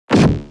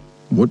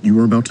What you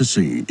are about to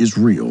see is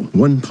real.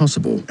 One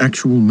possible,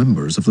 actual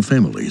members of the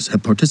families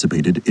have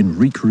participated in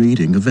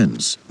recreating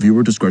events.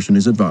 Viewer discretion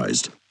is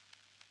advised.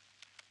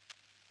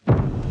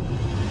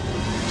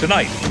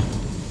 Tonight,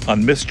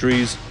 on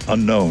Mysteries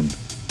Unknown.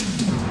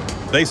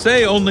 They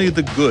say only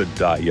the good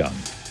die young.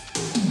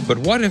 But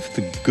what if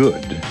the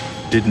good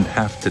didn't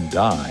have to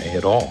die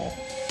at all?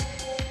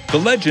 The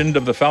legend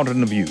of the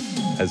Fountain of Youth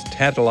has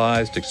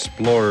tantalized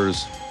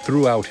explorers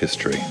throughout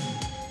history.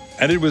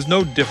 And it was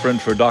no different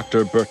for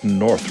Dr. Burton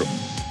Northrup,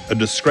 a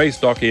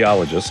disgraced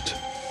archaeologist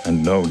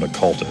and known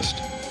occultist,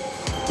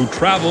 who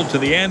traveled to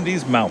the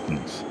Andes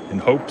Mountains in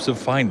hopes of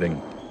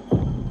finding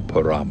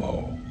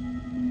Paramo,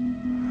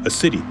 a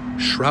city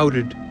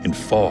shrouded in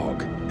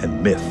fog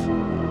and myth,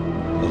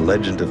 a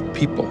legend of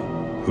people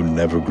who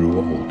never grew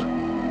old.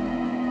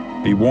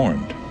 Be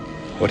warned,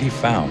 what he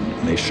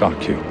found may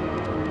shock you.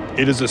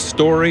 It is a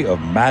story of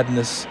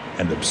madness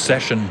and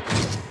obsession,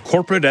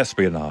 corporate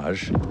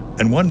espionage,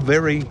 and one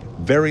very,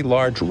 very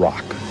large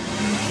rock.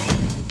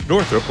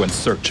 Northrop went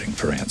searching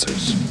for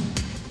answers.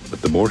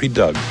 But the more he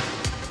dug,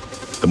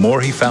 the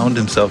more he found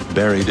himself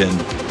buried in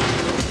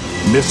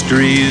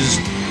mysteries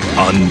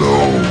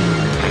unknown.